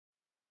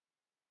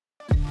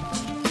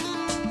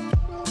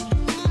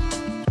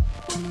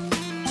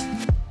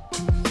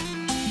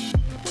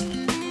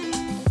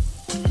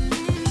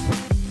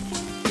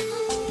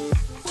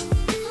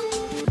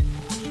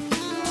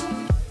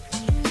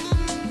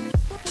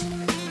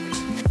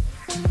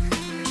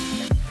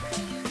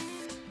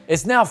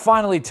It's now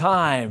finally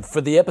time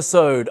for the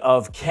episode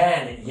of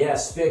Can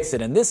Yes Fix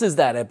It? And this is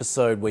that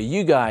episode where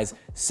you guys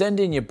send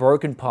in your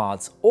broken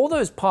parts, all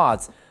those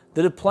parts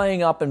that are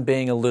playing up and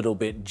being a little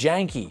bit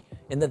janky,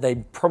 in that they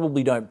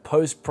probably don't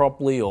post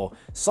properly or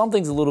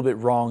something's a little bit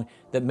wrong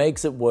that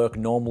makes it work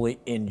normally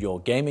in your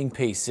gaming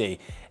PC.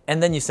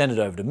 And then you send it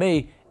over to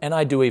me and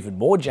I do even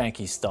more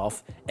janky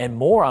stuff and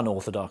more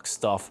unorthodox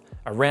stuff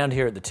around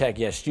here at the Tech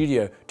Yes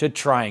Studio to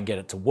try and get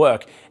it to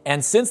work.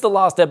 And since the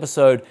last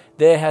episode,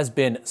 there has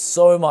been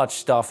so much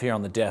stuff here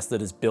on the desk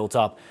that is built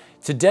up.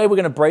 Today we're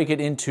gonna break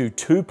it into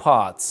two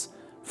parts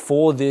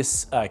for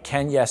this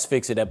Can Yes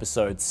Fix It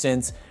episode,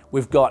 since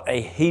we've got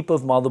a heap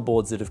of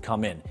motherboards that have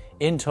come in.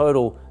 In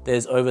total,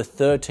 there's over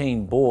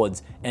 13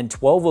 boards and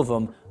 12 of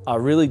them are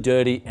really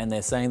dirty and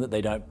they're saying that they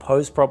don't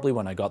post properly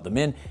when I got them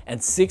in,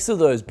 and 6 of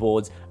those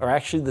boards are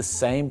actually the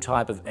same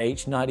type of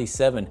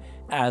H97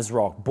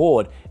 ASRock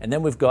board. And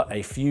then we've got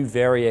a few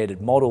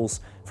variated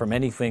models from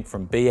anything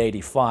from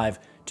B85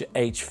 to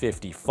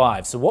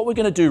H55. So what we're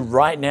gonna do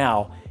right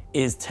now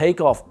is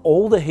take off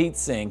all the heat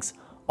sinks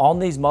on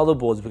these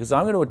motherboards, because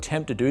I'm gonna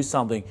attempt to do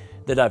something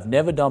that I've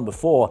never done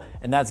before,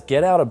 and that's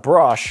get out a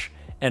brush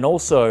and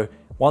also,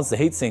 once the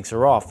heat sinks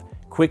are off,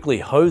 quickly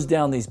hose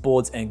down these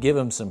boards and give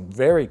them some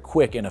very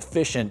quick and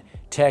efficient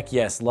Tech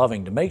Yes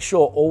loving to make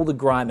sure all the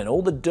grime and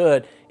all the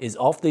dirt is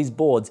off these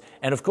boards.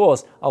 And of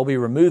course, I'll be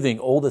removing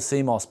all the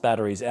CMOS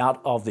batteries out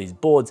of these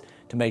boards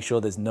to make sure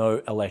there's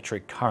no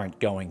electric current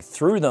going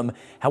through them.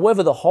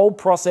 However, the whole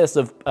process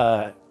of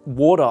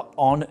water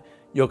on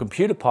your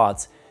computer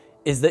parts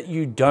is that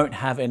you don't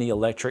have any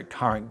electric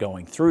current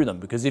going through them,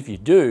 because if you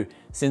do,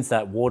 since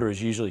that water is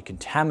usually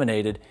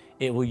contaminated,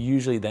 it will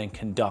usually then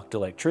conduct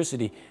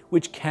electricity,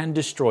 which can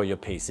destroy your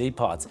PC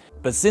parts.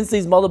 But since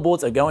these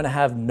motherboards are going to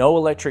have no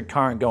electric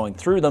current going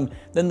through them,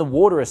 then the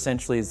water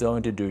essentially is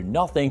going to do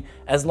nothing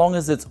as long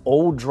as it's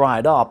all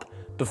dried up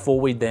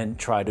before we then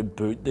try to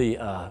boot the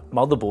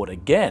motherboard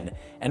again.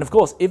 And of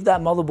course, if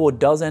that motherboard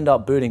does end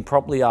up booting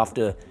properly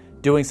after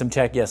doing some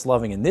Tech Yes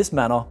loving in this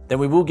manner, then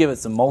we will give it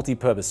some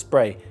multi-purpose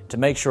spray to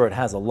make sure it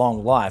has a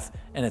long life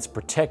and it's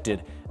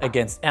protected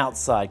against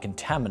outside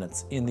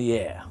contaminants in the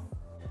air.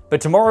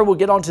 But tomorrow we'll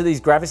get onto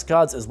these graphics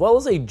cards as well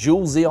as a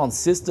dual Xeon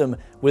system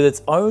with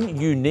its own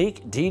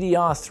unique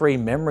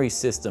DDR3 memory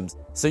systems.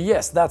 So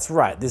yes, that's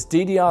right, this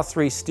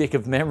DDR3 stick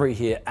of memory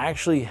here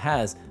actually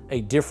has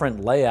a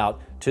different layout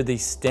to the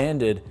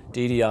standard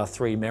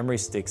DDR3 memory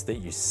sticks that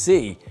you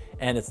see,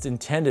 and it's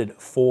intended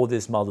for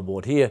this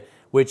motherboard here,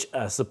 which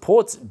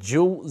supports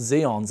dual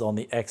Xeons on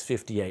the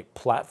X58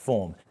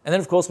 platform. And then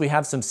of course we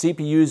have some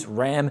CPUs,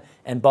 RAM,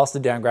 and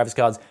busted down graphics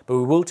cards, but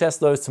we will test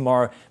those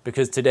tomorrow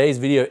because today's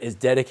video is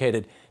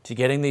dedicated to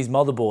getting these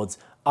motherboards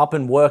up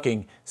and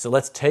working. So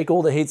let's take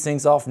all the heat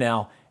sinks off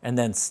now and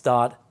then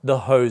start the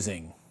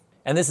hosing.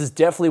 And this is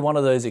definitely one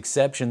of those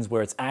exceptions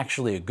where it's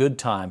actually a good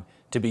time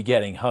to be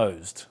getting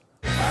hosed.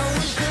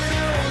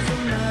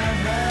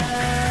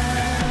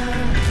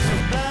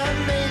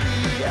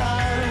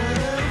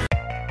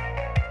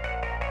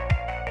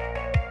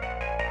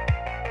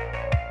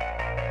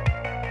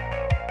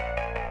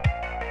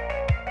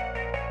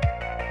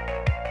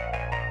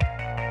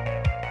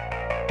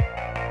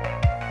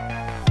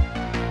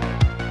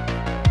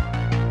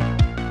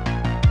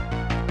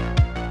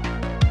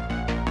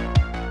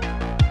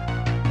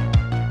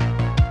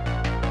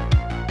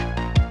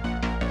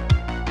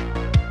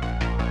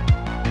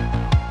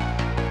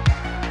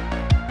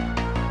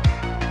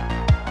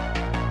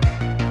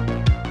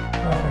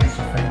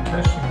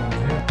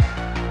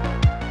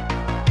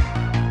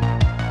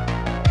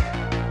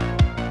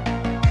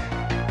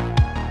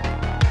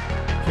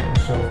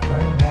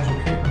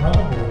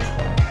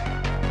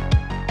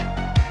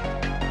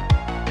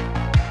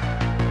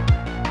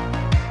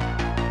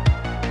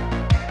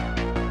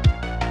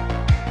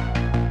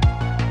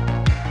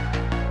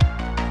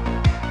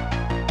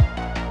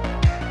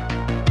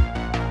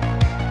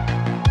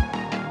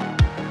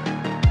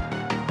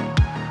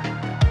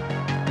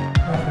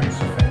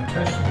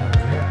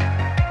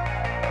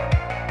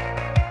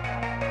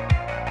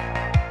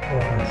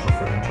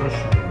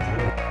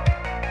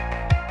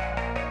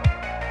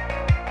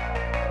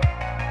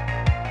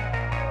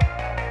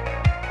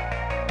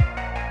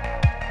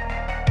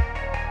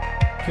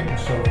 Keep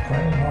yourself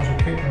clean, you might as well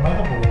keep the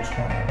motherboards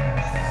clean.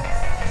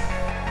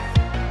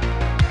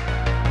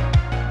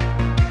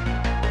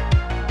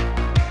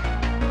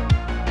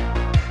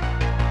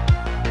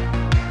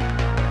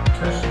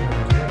 Testing it,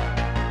 yeah.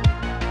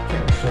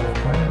 Keep yourself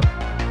clean.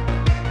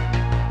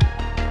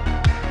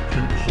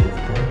 Keep yourself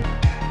clean.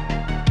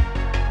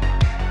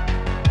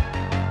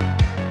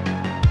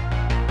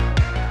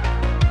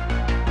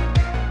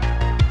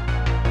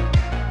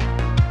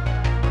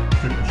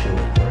 Keep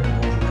yourself clean, you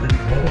might as well keep the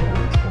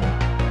motherboards clean.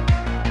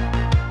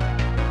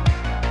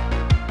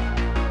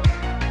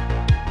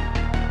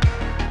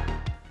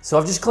 So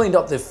I've just cleaned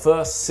up the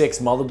first 6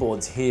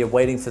 motherboards here,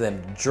 waiting for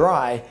them to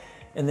dry,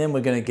 and then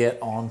we're gonna get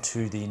on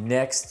to the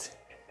next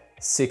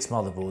 6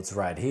 motherboards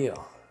right here.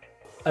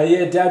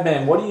 Yeah, Dad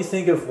man, what do you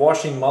think of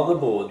washing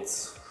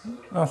motherboards?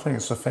 I think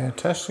it's a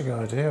fantastic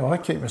idea. I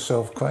keep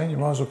myself clean, you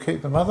might as well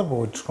keep the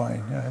motherboards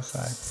clean, you know,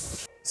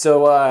 so.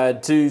 So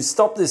to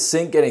stop this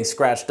sink getting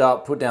scratched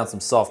up, put down some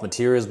soft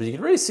materials, but you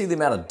can really see the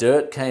amount of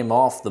dirt came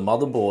off the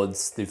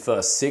motherboards, the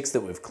first 6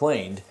 that we've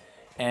cleaned,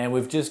 and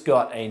we've just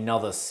got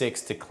another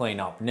 6 to clean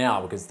up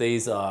now because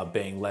these are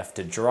being left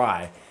to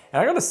dry.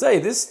 And I gotta say,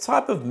 this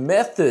type of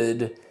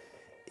method,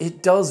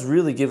 it does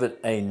really give it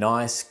a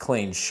nice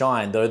clean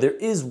shine, though there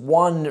is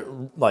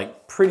one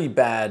like pretty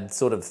bad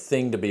sort of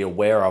thing to be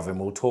aware of, and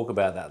we'll talk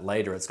about that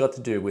later. It's got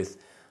to do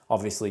with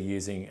obviously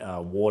using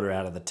water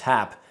out of the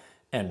tap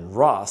and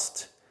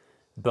rust,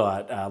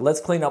 but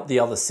let's clean up the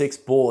other 6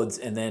 boards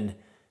and then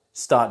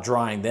start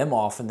drying them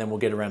off, and then we'll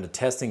get around to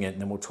testing it,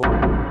 and then we'll talk.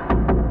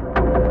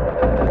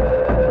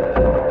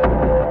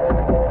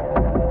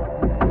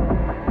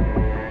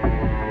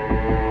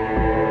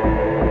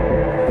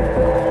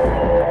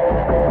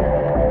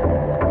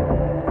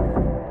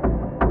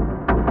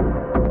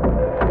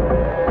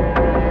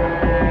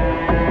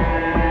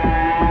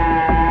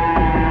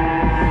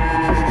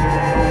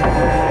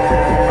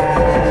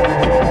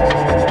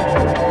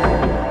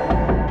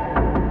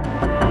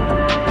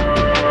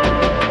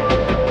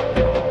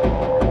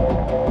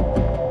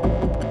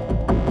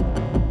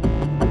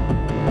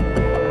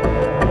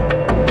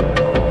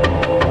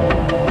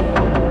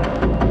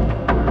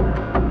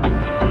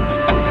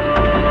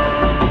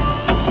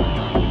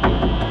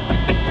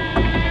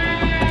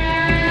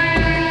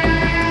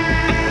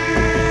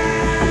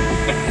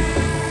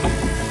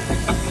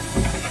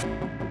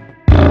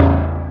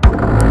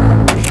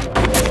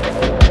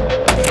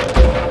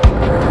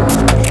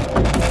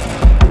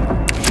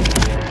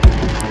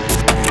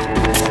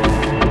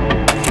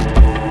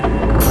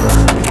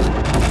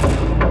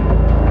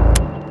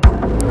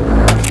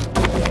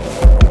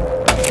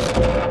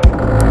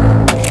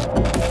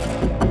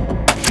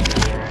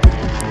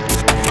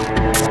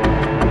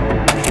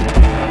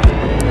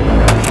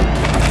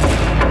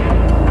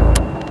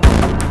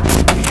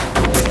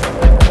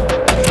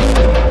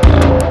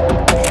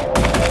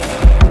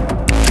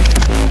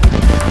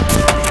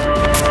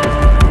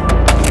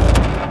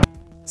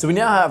 So we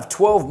now have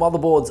 12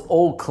 motherboards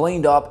all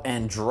cleaned up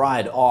and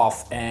dried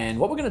off, and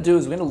what we're gonna do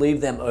is we're gonna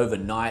leave them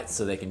overnight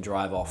so they can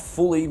drive off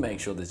fully, make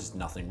sure there's just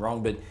nothing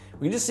wrong, but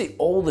we can just see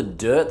all the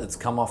dirt that's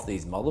come off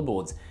these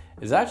motherboards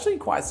is actually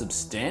quite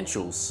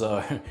substantial,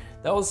 so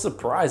that was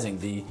surprising.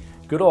 The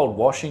good old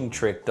washing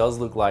trick does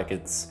look like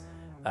it's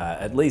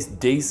at least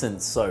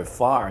decent so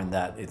far, in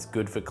that it's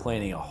good for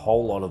cleaning a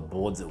whole lot of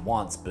boards at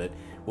once, but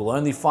we'll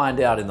only find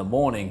out in the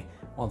morning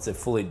once they're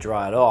fully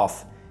dried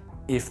off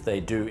if they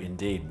do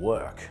indeed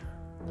work.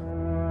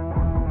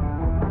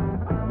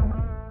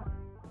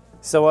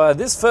 So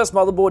this first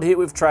motherboard here,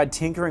 we've tried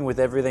tinkering with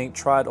everything,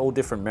 tried all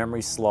different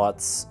memory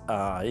slots,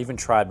 even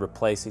tried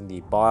replacing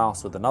the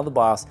BIOS with another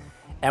BIOS.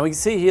 And we can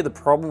see here the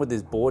problem with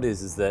this board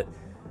is that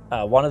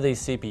one of these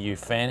CPU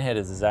fan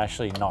headers is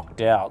actually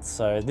knocked out.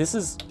 So this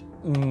has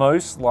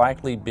most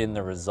likely been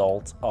the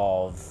result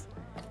of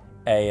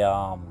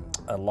a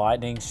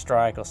lightning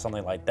strike or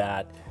something like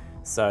that.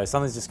 So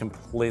something's just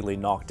completely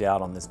knocked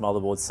out on this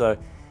motherboard. So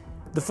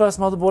the first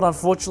motherboard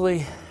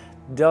unfortunately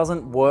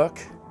doesn't work,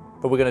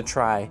 but we're gonna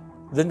try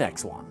the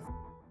next one.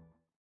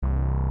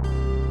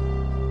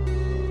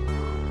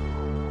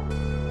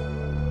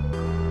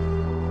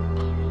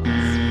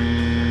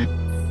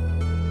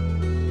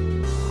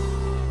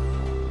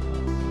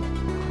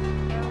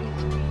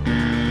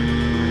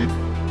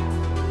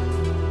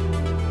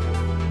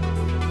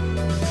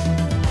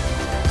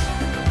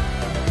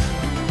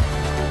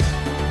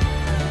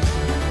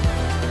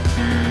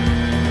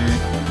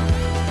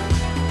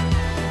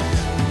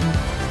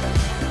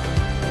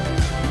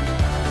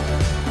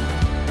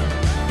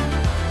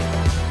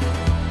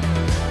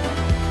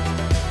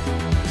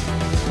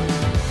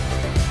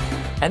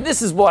 And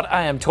this is what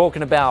I am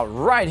talking about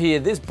right here.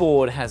 This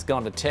board has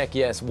gone to Tech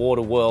Yes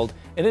Water World,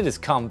 and it has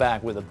come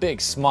back with a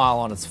big smile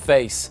on its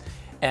face.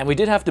 And we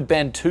did have to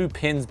bend 2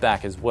 pins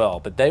back as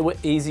well, but they were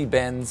easy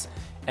bends.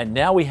 And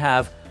now we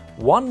have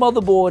 1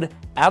 motherboard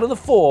out of the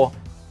 4,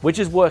 which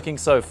is working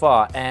so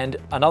far. And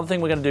another thing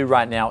we're gonna do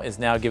right now is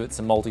now give it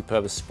some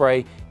multi-purpose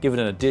spray, give it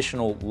an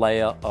additional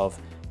layer of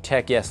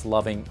Tech Yes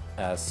loving,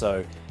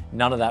 so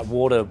none of that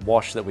water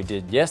wash that we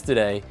did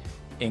yesterday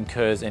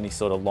incurs any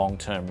sort of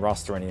long-term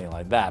rust or anything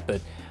like that.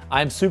 But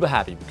I'm super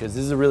happy because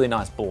this is a really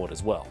nice board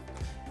as well.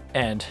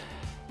 And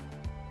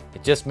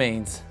it just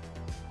means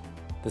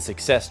the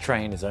success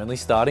train is only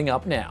starting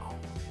up now.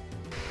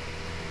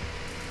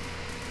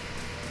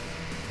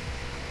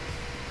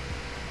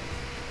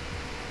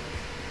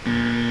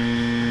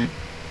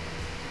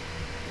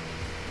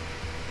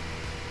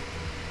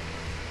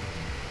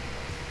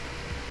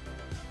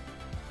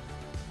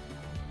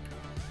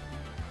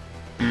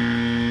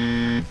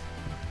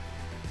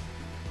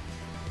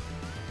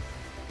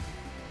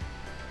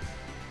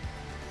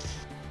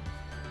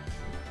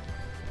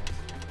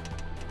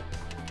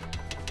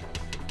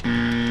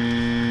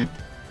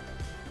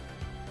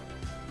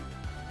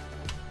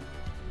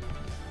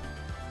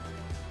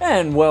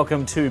 And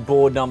welcome to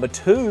board number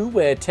 2,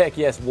 where Tech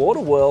Yes Water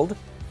World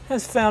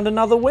has found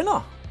another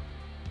winner.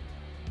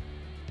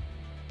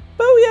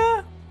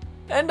 Booyah!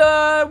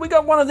 And we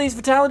got one of these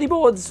fatality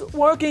boards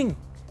working.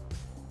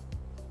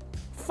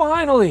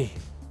 Finally.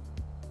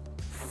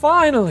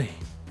 Finally.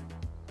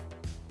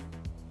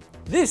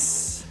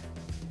 This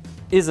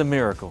is a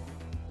miracle.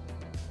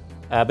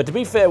 But to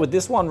be fair, with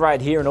this one right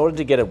here, in order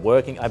to get it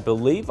working, I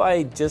believe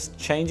I just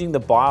changing the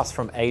BIOS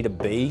from A to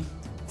B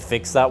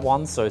fix that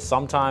one. So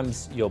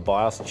sometimes your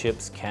BIOS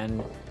chips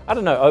can, I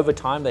don't know, over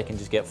time they can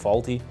just get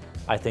faulty.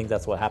 I think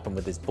that's what happened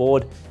with this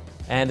board.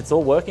 And it's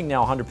all working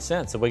now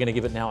 100%. So we're gonna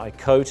give it now a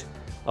coat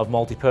of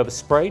multi-purpose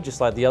spray, just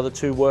like the other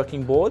two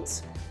working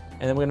boards.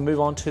 And then we're gonna move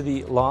on to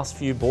the last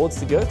few boards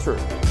to go through.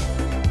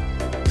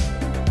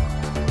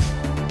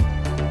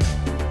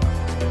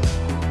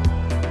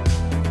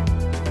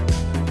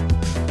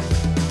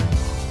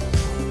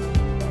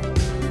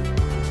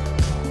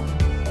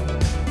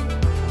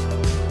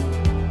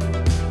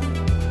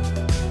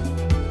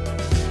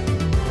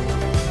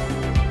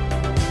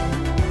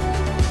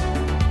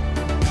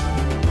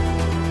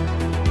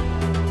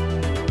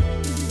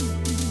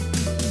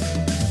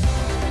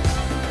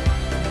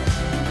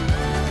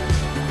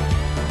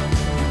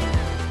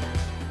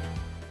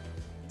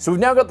 So we've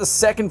now got the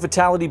second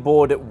fatality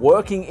board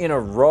working in a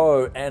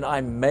row, and I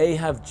may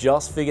have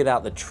just figured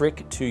out the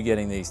trick to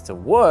getting these to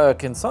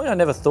work, and something I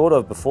never thought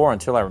of before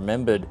until I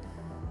remembered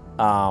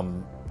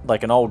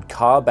like an old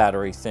car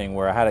battery thing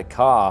where I had a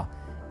car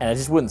and it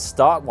just wouldn't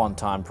start one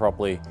time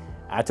properly.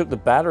 I took the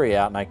battery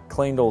out and I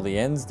cleaned all the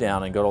ends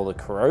down and got all the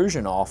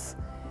corrosion off,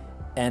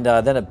 and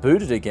then it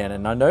booted again.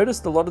 And I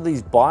noticed a lot of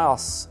these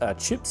BIOS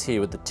chips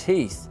here with the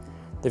teeth,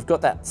 they've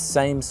got that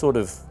same sort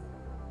of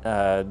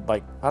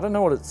like, I don't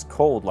know what it's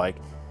called, like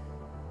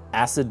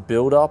acid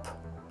buildup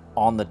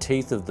on the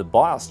teeth of the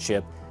BIOS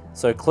chip.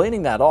 So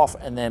cleaning that off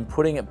and then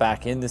putting it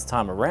back in this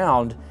time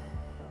around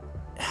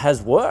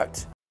has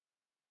worked.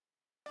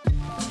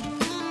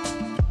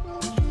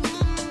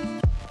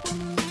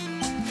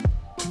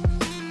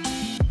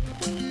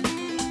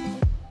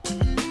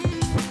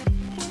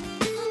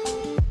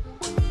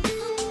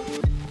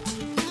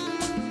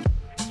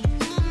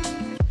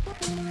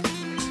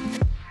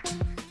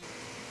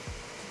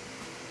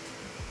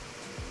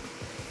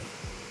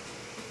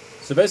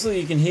 So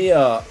basically you can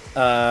hear,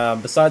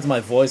 besides my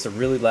voice, a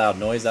really loud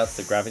noise. That's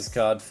the graphics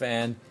card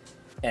fan.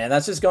 And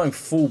that's just going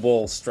full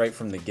ball straight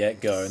from the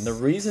get-go. And the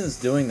reason it's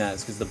doing that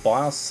is because the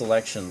BIOS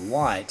selection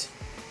light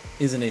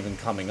isn't even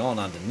coming on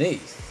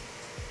underneath.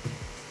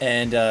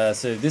 And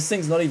so this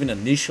thing's not even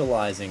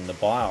initializing the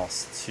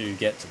BIOS to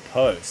get to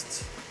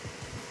post,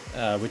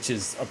 which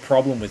is a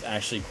problem with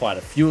actually quite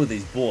a few of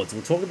these boards.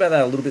 We'll talk about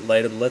that a little bit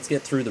later, but let's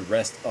get through the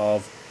rest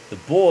of the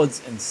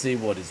boards and see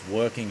what is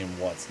working and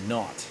what's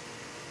not.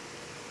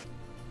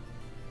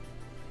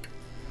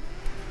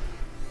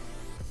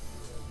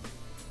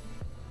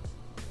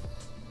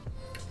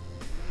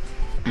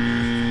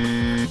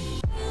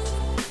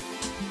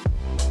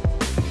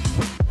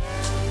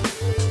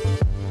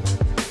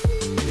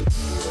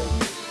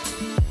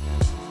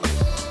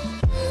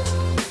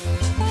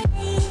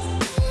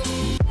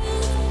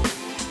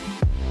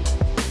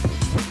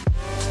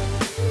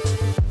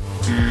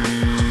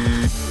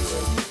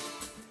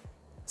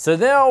 So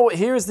now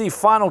here's the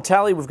final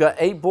tally. We've got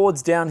 8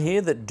 boards down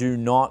here that do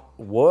not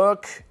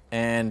work,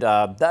 and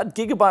that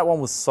Gigabyte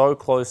one was so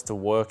close to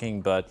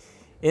working, but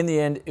in the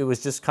end it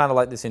was just kind of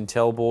like this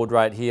Intel board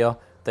right here.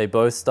 They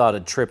both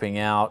started tripping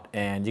out,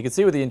 and you can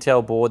see with the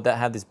Intel board that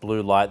had this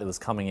blue light that was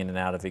coming in and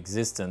out of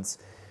existence,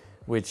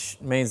 which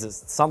means that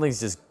something's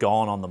just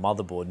gone on the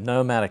motherboard.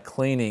 No amount of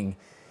cleaning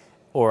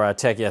or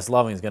Tech Yes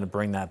Loving is going to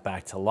bring that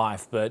back to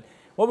life. But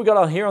what we got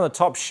on here on the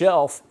top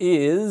shelf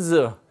is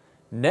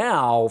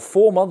now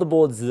 4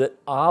 motherboards that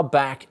are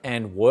back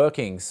and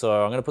working.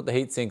 So I'm going to put the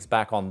heat sinks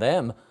back on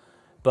them,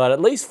 but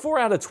at least 4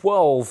 out of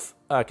 12,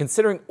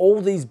 considering all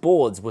these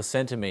boards were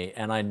sent to me,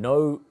 and I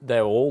know they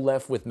were all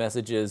left with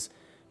messages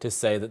to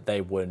say that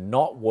they were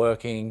not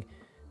working.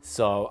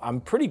 So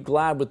I'm pretty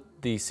glad with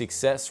the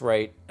success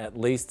rate, at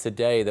least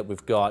today, that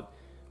we've got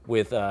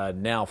with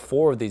now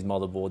 4 of these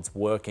motherboards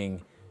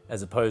working,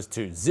 as opposed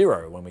to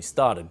 0 when we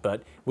started.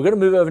 But we're gonna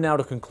move over now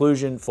to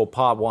conclusion for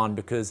part 1,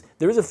 because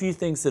there is a few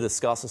things to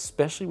discuss,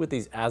 especially with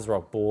these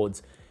ASRock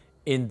boards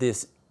in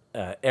this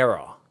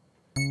era.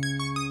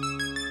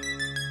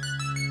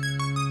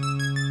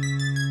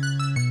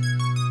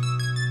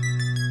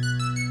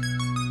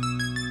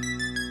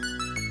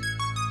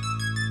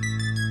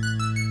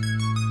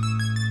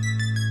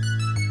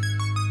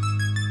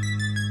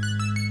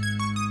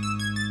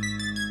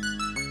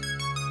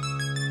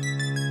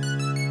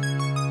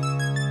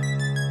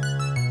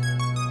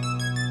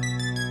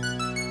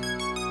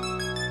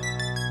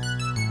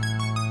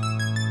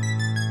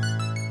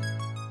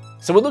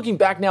 So we're looking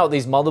back now at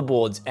these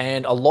motherboards,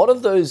 and a lot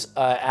of those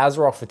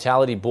ASRock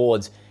Fatality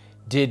boards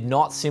did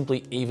not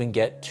simply even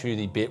get to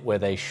the bit where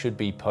they should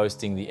be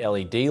posting the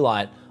LED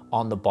light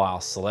on the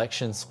BIOS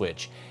selection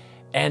switch.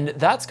 And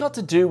that's got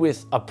to do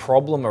with a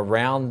problem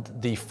around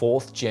the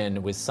 4th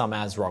gen with some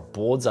ASRock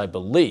boards, I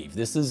believe.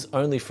 This is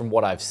only from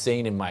what I've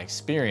seen in my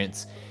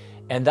experience.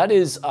 And that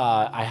is,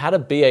 I had a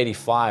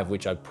B85,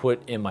 which I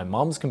put in my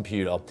mum's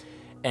computer,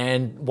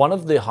 and one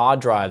of the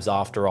hard drives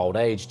after old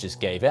age just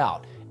gave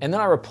out. And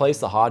then I replaced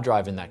the hard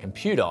drive in that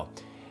computer.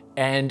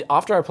 And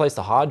after I replaced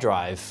the hard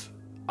drive,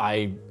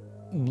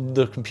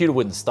 the computer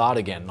wouldn't start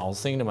again. And I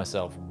was thinking to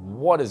myself,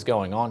 what is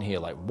going on here?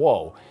 Like,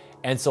 whoa.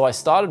 And so I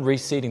started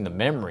reseating the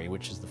memory,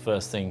 which is the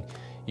first thing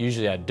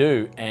usually I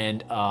do.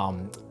 And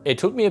it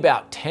took me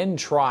about 10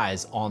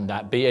 tries on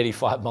that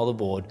B85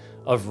 motherboard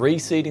of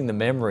reseating the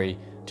memory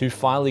to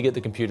finally get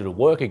the computer to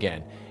work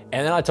again.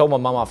 And then I told my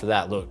mum after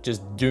that, look,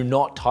 just do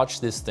not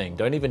touch this thing.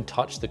 Don't even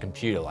touch the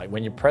computer. Like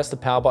when you press the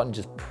power button,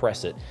 just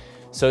press it.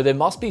 So there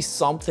must be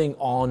something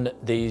on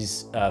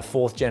these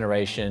 4th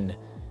generation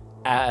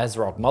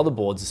ASRock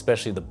motherboards,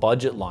 especially the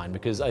budget line,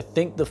 because I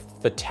think the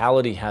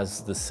Fatality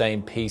has the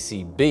same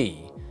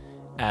PCB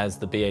as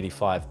the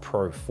B85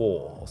 Pro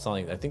 4 or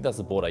something. I think that's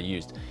the board I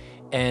used.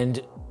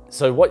 And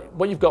so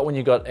what you've got when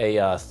you've got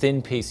a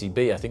thin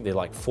PCB, I think they're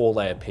like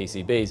 4-layer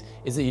PCBs,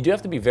 is that you do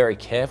have to be very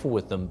careful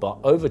with them, but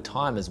over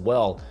time as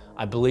well,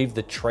 I believe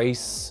the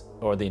trace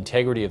or the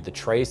integrity of the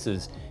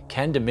traces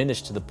can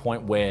diminish to the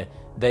point where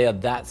they are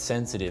that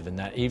sensitive, and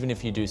that even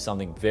if you do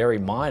something very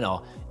minor,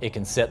 it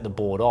can set the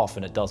board off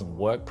and it doesn't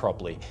work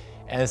properly.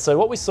 And so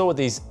what we saw with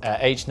these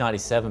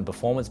H97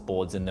 performance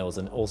boards, and there was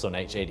also an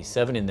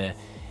H87 in there,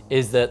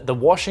 is that the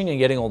washing and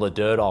getting all the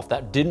dirt off,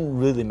 that didn't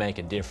really make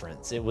a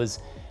difference. It was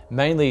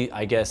mainly,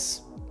 I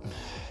guess,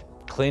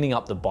 cleaning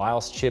up the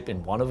BIOS chip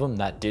in one of them.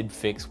 That did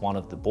fix one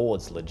of the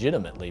boards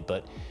legitimately,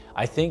 but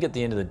I think at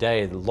the end of the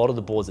day, a lot of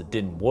the boards that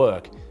didn't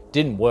work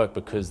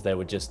because they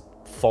were just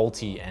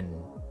faulty and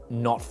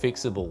not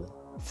fixable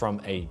from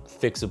a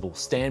fixable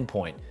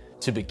standpoint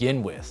to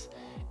begin with.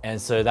 And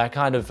so that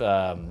kind of,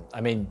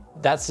 I mean,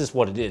 that's just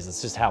what it is.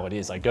 It's just how it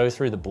is. I go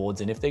through the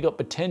boards, and if they got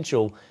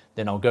potential,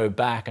 then I'll go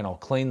back and I'll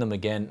clean them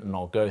again and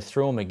I'll go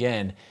through them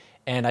again.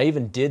 And I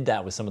even did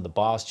that with some of the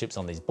BIOS chips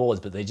on these boards,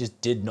 but they just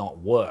did not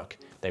work.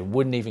 They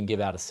wouldn't even give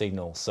out a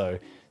signal. So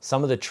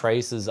some of the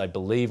traces, I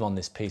believe, on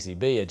this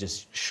PCB are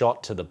just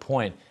shot to the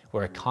point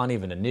where it can't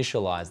even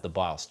initialize the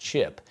BIOS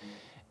chip.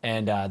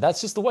 And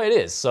that's just the way it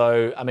is.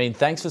 So, I mean,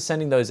 thanks for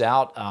sending those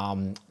out.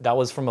 That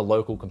was from a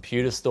local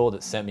computer store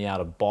that sent me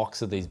out a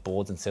box of these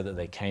boards and said that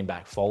they came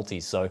back faulty.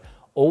 So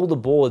all the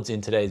boards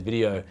in today's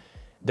video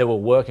that we're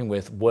working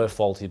with were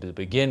faulty to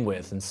begin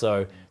with. And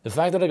so the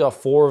fact that I got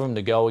 4 of them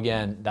to go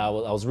again, I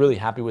was really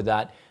happy with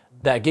that.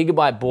 That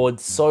Gigabyte board,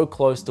 so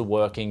close to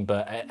working,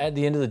 but at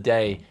the end of the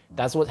day,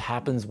 that's what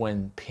happens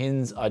when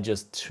pins are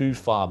just too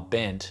far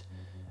bent.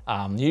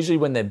 Usually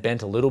when they're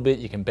bent a little bit,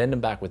 you can bend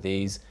them back with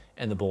ease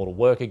and the board will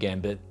work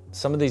again. But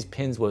some of these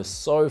pins were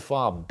so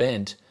far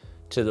bent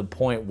to the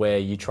point where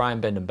you try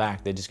and bend them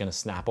back, they're just gonna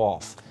snap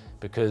off,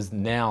 because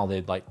now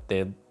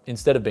they're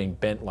instead of being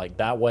bent like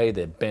that way,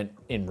 they're bent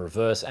in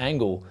reverse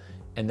angle,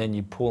 and then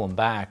you pull them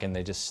back and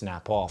they just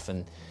snap off.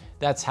 And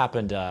that's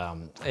happened,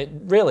 it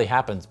rarely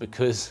happens,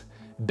 because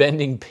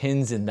bending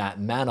pins in that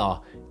manner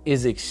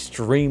is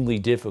extremely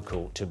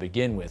difficult to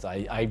begin with.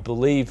 I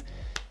believe,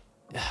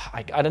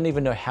 I don't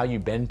even know how you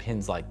bend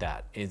pins like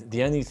that.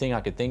 The only thing I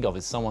could think of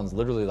is someone's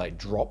literally like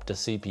dropped a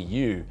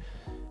CPU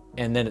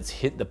and then it's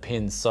hit the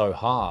pins so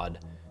hard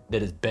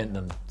that it's bent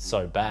them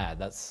so bad.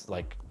 That's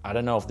like, I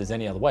don't know if there's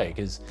any other way,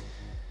 because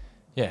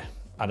yeah,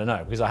 I don't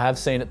know, because I have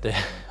seen it there.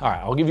 All right,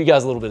 I'll give you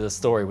guys a little bit of the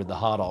story with the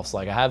hard offs.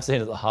 Like I have seen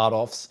it at the hard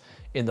offs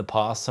in the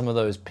past. Some of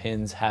those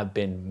pins have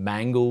been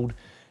mangled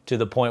to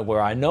the point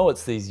where I know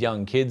it's these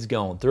young kids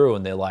going through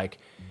and they're like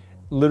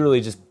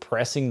literally just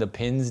pressing the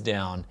pins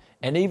down.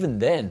 And even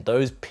then,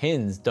 those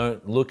pins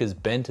don't look as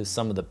bent as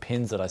some of the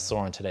pins that I saw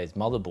on today's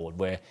motherboard,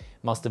 where it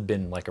must have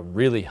been like a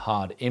really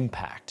hard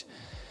impact.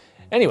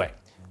 Anyway,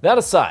 that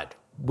aside,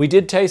 we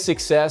did taste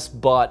success,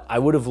 but I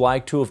would have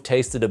liked to have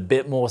tasted a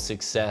bit more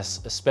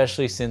success,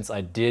 especially since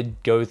I did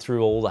go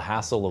through all the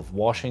hassle of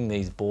washing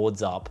these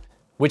boards up,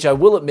 which I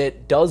will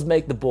admit does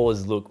make the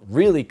boards look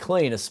really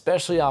clean,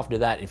 especially after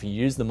that. If you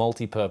use the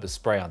multi-purpose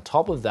spray on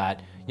top of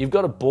that, you've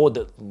got a board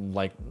that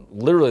like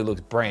literally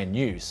looks brand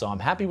new. So I'm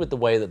happy with the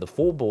way that the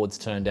 4 boards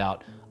turned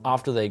out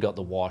after they got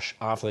the wash,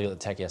 after they got the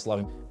Tech Yes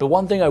Loving. But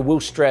one thing I will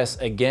stress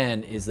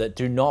again is that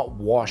do not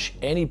wash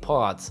any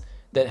parts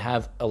that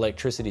have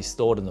electricity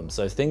stored in them.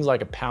 So things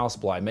like a power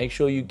supply, make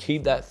sure you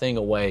keep that thing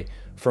away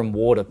from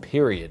water,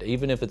 period,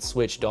 even if it's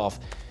switched off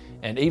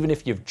and even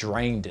if you've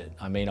drained it.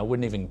 I mean, I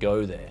wouldn't even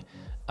go there.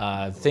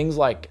 Things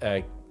like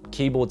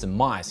keyboards and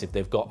mice, if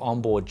they've got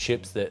onboard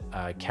chips that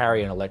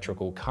carry an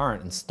electrical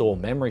current and store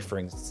memory, for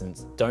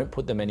instance, don't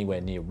put them anywhere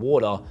near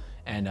water,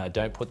 and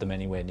don't put them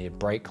anywhere near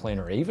brake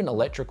cleaner or even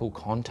electrical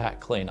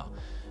contact cleaner.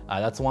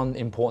 That's one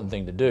important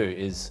thing to do,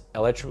 is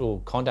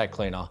electrical contact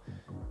cleaner,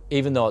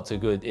 even though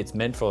it's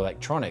meant for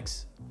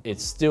electronics,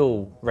 it's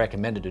still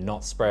recommended to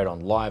not spray it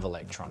on live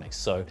electronics.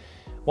 So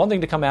one thing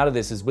to come out of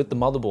this is with the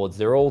motherboards,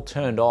 they're all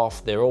turned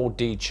off, they're all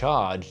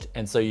decharged,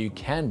 and so you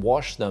can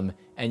wash them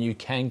and you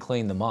can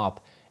clean them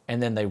up,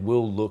 and then they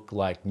will look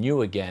like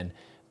new again.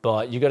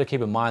 But you got to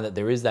keep in mind that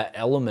there is that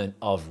element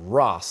of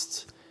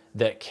rust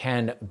that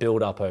can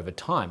build up over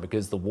time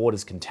because the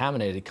water's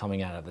contaminated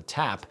coming out of the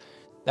tap.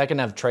 That can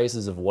have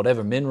traces of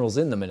whatever minerals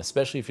in them, and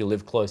especially if you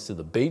live close to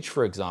the beach,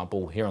 for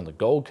example, here on the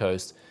Gold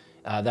Coast,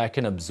 that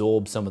can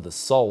absorb some of the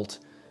salt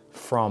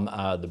from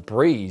the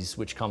breeze,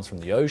 which comes from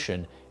the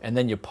ocean, and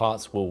then your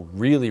parts will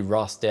really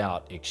rust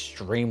out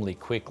extremely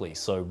quickly.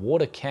 So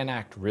water can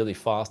act really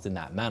fast in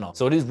that manner.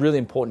 So it is really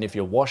important if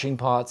you're washing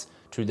parts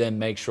to then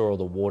make sure all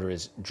the water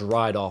is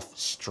dried off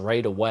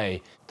straight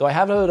away. Though I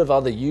have heard of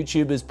other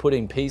YouTubers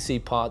putting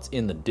PC parts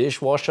in the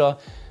dishwasher.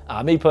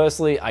 Me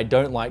personally, I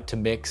don't like to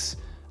mix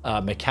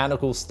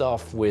mechanical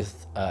stuff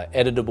with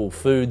editable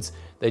foods.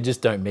 They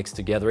just don't mix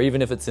together,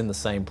 even if it's in the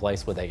same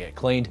place where they get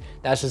cleaned.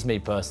 That's just me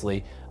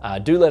personally.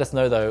 Do let us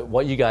know though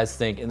what you guys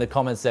think in the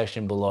comment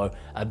section below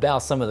about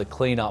some of the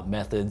cleanup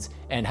methods.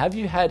 And have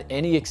you had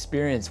any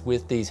experience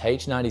with these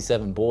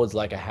H97 boards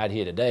like I had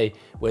here today,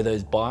 where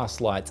those BIOS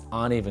lights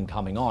aren't even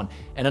coming on?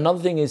 And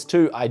another thing is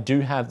too, I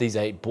do have these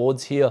 8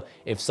 boards here.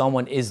 If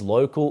someone is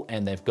local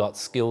and they've got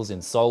skills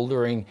in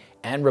soldering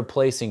and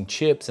replacing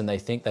chips and they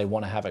think they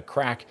want to have a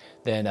crack,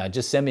 then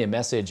just send me a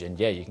message and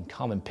yeah, you can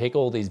come and pick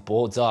all these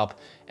boards up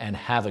and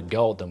have a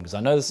go at them. Because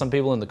I know there's some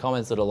people in the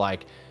comments that are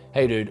like,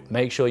 hey dude,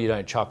 make sure you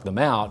don't chuck them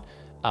out.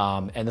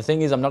 And the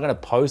thing is, I'm not going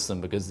to post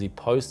them because the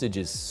postage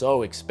is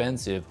so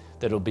expensive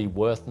that it'll be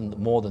worth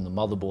more than the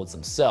motherboards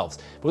themselves.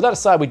 But with that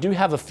aside, we do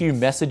have a few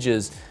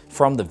messages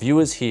from the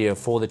viewers here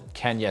for the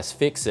Can Yes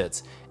Fix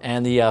It's.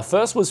 And the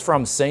first was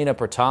from Sina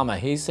Pratama.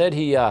 He said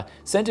he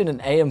sent in an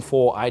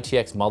AM4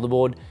 ITX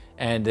motherboard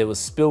and there was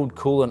spilled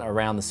coolant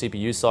around the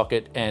CPU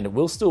socket, and it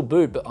will still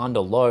boot, but under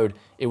load,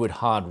 it would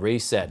hard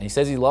reset. And he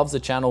says he loves the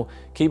channel,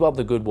 keep up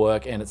the good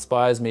work, and it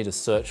inspires me to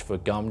search for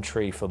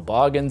Gumtree for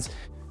bargains.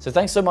 So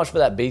thanks so much for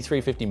that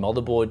B350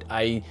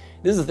 motherboard.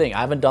 This is the thing, I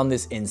haven't done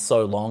this in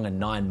so long, in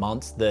 9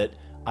 months, that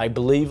I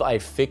believe I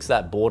fixed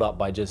that board up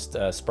by just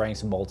spraying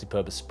some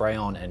multi-purpose spray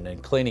on and then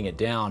cleaning it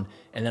down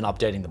and then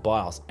updating the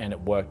BIOS, and it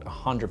worked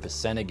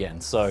 100%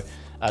 again. So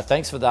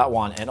thanks for that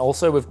one. And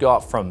also we've got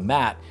from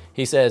Matt,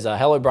 he says,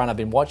 hello Brian, I've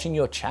been watching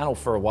your channel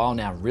for a while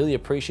now, really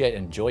appreciate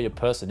and enjoy your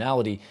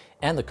personality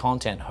and the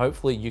content.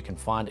 Hopefully you can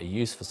find a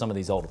use for some of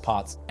these older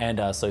parts.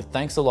 And so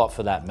thanks a lot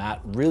for that, Matt.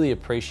 Really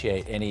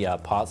appreciate any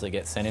parts that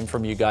get sent in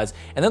from you guys.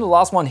 And then the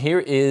last one here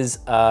is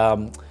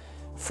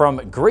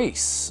from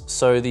Greece.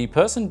 So the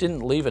person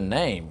didn't leave a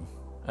name,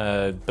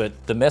 but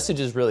the message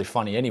is really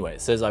funny anyway.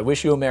 It says, I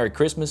wish you a Merry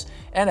Christmas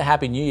and a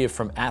Happy New Year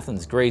from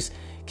Athens, Greece.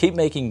 Keep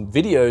making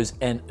videos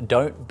and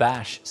don't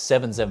bash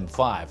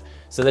 775.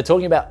 So they're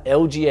talking about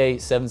LGA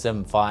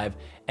 775,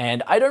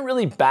 and I don't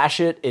really bash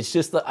it. It's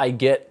just that I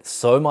get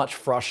so much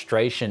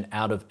frustration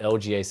out of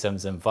LGA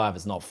 775.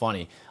 It's not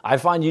funny. I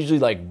find usually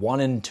like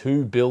 1 in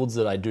 2 builds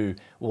that I do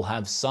will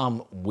have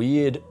some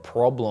weird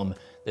problem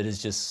that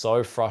is just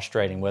so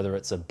frustrating, whether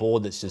it's a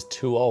board that's just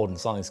too old and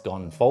something's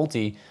gone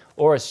faulty,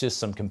 or it's just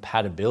some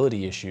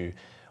compatibility issue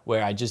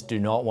where I just do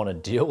not want to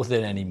deal with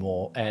it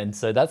anymore. And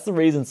so that's the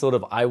reason sort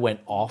of I went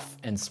off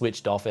and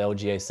switched off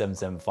LGA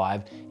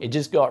 775. It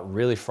just got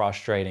really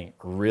frustrating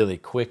really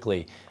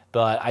quickly.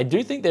 But I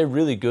do think they're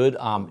really good.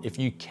 If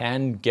you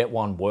can get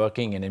one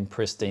working and in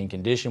pristine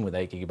condition with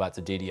 8 gigabytes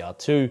of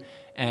DDR2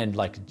 and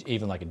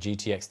even like a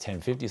GTX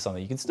 1050 or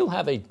something, you can still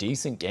have a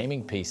decent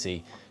gaming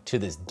PC to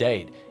this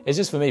date. It's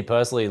just for me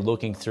personally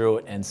looking through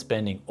it and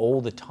spending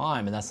all the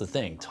time, and that's the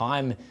thing.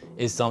 Time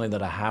is something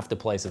that I have to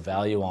place a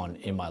value on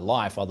in my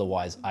life,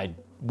 otherwise I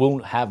will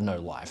have no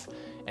life.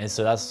 And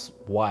so that's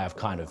why I've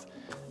kind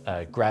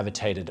of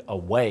gravitated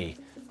away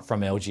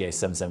from LGA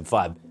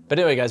 775. But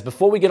anyway guys,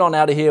 before we get on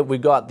out of here,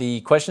 we've got the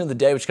question of the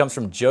day, which comes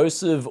from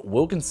Joseph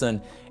Wilkinson,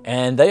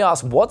 and they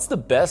ask, what's the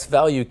best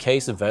value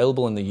case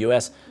available in the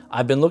US?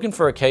 I've been looking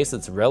for a case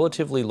that's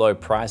relatively low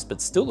price,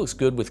 but still looks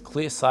good with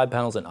clear side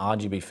panels and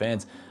RGB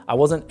fans. I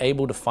wasn't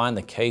able to find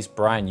the case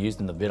Brian used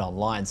in the vid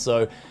online.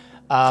 So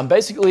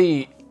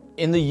basically,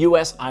 in the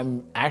US,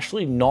 I'm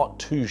actually not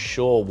too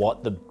sure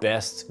what the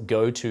best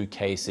go-to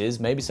case is.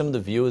 Maybe some of the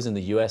viewers in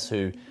the US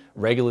who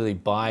regularly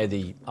buy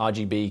the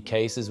RGB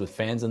cases with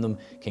fans in them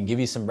can give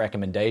you some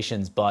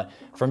recommendations. But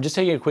from just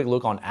taking a quick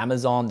look on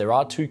Amazon, there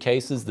are 2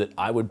 cases that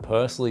I would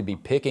personally be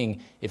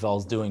picking if I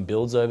was doing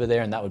builds over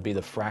there, and that would be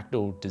the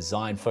Fractal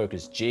Design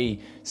Focus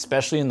G,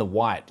 especially in the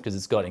white, because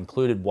it's got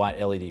included white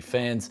LED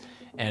fans,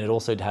 and it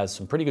also has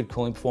some pretty good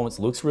cooling performance,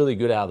 looks really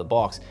good out of the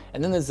box.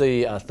 And then there's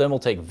the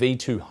Thermaltake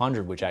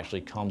V200, which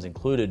actually comes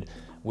included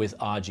with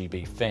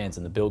RGB fans,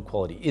 and the build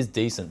quality is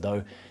decent,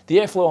 though the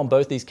airflow on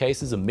both these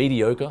cases are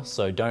mediocre,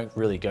 so don't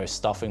really go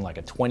stuffing like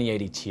a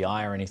 2080 Ti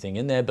or anything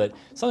in there, but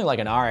something like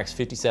an RX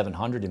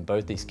 5700 in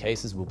both these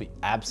cases will be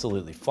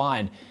absolutely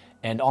fine.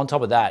 And on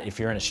top of that, if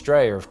you're in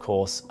Australia, of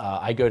course,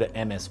 I go to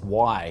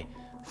MSY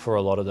for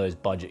a lot of those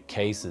budget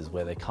cases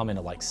where they come in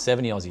at like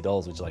 70 Aussie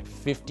dollars, which is like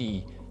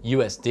 50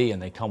 USD,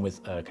 and they come with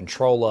a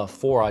controller,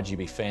 4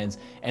 RGB fans.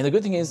 And the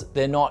good thing is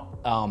they're not,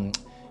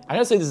 I'm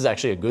gonna say this is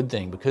actually a good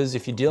thing, because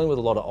if you're dealing with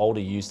a lot of older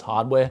used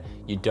hardware,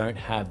 you don't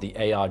have the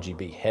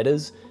ARGB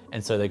headers,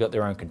 and so they got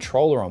their own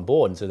controller on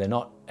board, and so they're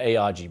not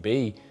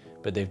ARGB,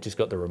 but they've just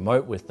got the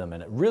remote with them,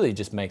 and it really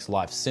just makes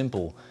life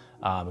simple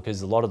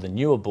because a lot of the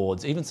newer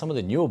boards, even some of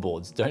the newer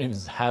boards, don't even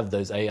have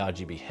those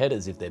ARGB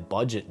headers if they're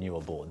budget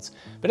newer boards.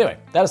 But anyway,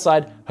 that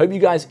aside, hope you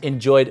guys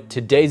enjoyed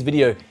today's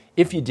video.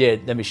 If you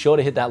did, then be sure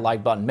to hit that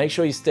like button. Make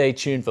sure you stay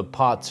tuned for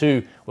part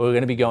 2, where we're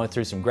going to be going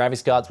through some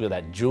graphics cards with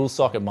that dual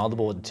socket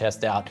motherboard to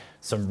test out,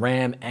 some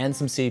RAM and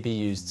some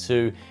CPUs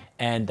too,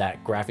 and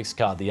that graphics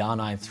card, the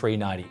R9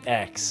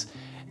 390X.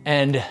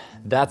 And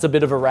that's a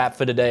bit of a wrap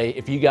for today.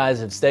 If you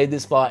guys have stayed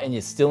this far and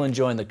you're still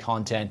enjoying the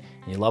content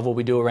and you love what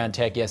we do around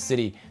Tech Yes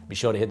City, be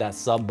sure to hit that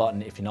sub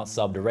button if you're not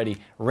subbed already.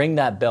 Ring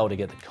that bell to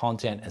get the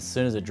content as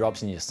soon as it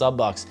drops in your sub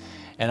box.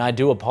 And I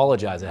do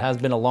apologize, it has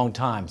been a long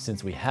time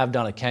since we have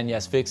done a Can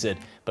Yes Fix It,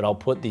 but I'll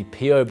put the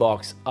PO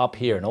box up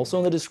here and also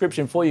in the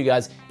description for you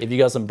guys. If you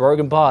got some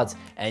broken parts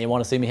and you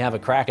want to see me have a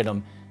crack at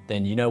them,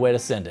 then you know where to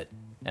send it.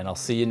 And I'll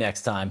see you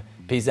next time.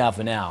 Peace out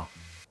for now.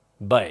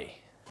 Bye.